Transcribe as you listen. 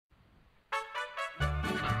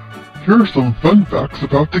Here are some fun facts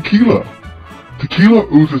about tequila. Tequila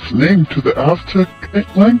owes its name to the Aztec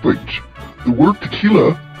language. The word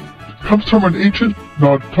tequila comes from an ancient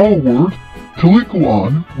Nahuatl word,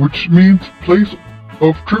 Tilicuan, which means place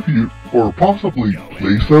of tribute or possibly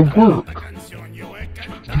place of work.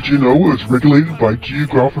 Did you know it was regulated by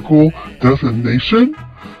geographical designation?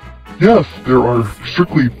 Yes, there are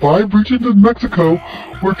strictly 5 regions in Mexico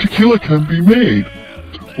where tequila can be made.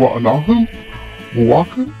 Guanajuato,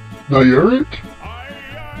 Oaxaca, Nayarit,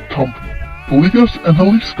 Tamaulipas, and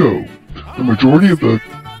Jalisco. The majority of the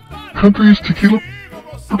country's tequila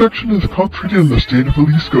production is concentrated in the state of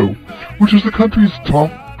Jalisco, which is the country's top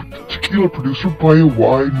tequila producer by a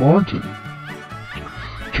wide margin.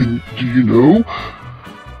 Do you know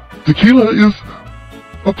tequila is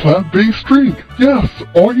a plant-based drink? Yes,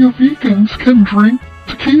 all you vegans can drink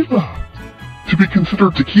tequila. To be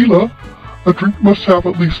considered tequila, a drink must have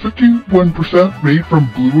at least 51% made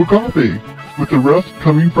from blue agave, with the rest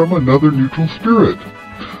coming from another neutral spirit.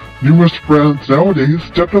 Numerous brands nowadays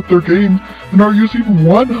stepped up their game and are using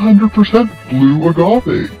 100% blue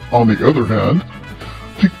agave. On the other hand,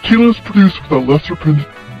 tequilas produced with a lesser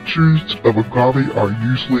percentage of agave are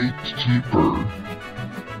usually cheaper.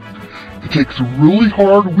 It takes really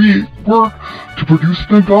hard work to produce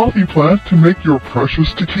an agave plant to make your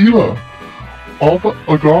precious tequila.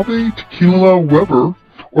 Agave tequila Weber,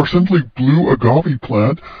 or simply blue agave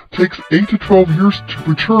plant, takes 8 to 12 years to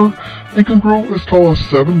mature and can grow as tall as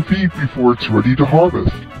 7 feet before it's ready to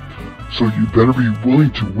harvest. So you better be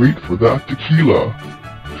willing to wait for that tequila.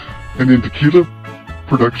 And in tequila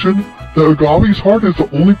production, the agave's heart is the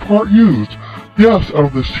only part used. Yes, out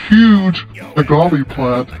of this huge agave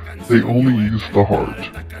plant, they only use the heart.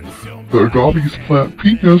 The agave's plant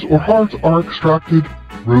piñas or hearts are extracted,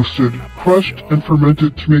 roasted, crushed, and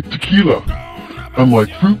fermented to make tequila.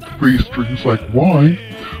 Unlike fruit-based drinks like wine,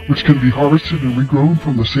 which can be harvested and regrown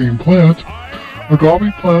from the same plant,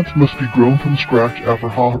 agave plants must be grown from scratch after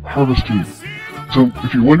harvesting. So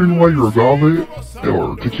if you're wondering why your agave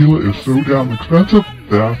or tequila is so damn expensive,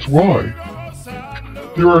 that's why.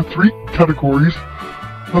 There are 3 categories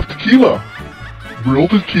of tequila. Real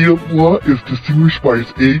tequila is distinguished by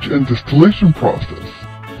its age and distillation process.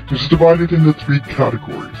 It is divided into 3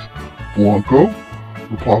 categories: Blanco,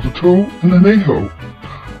 Reposado, and Anejo.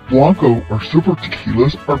 Blanco or silver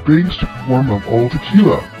tequilas are base form of all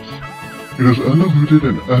tequilas. It is undiluted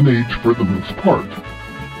and unaged for the most part.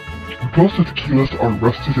 Reposado tequilas are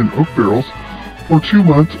rested in oak barrels for 2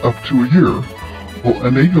 months up to a year, while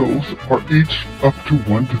Anejos are aged up to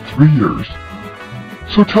 1 to 3 years.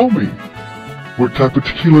 So tell me, what type of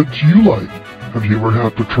tequila do you like? Have you ever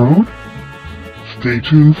had Patron? Stay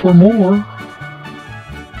tuned for more.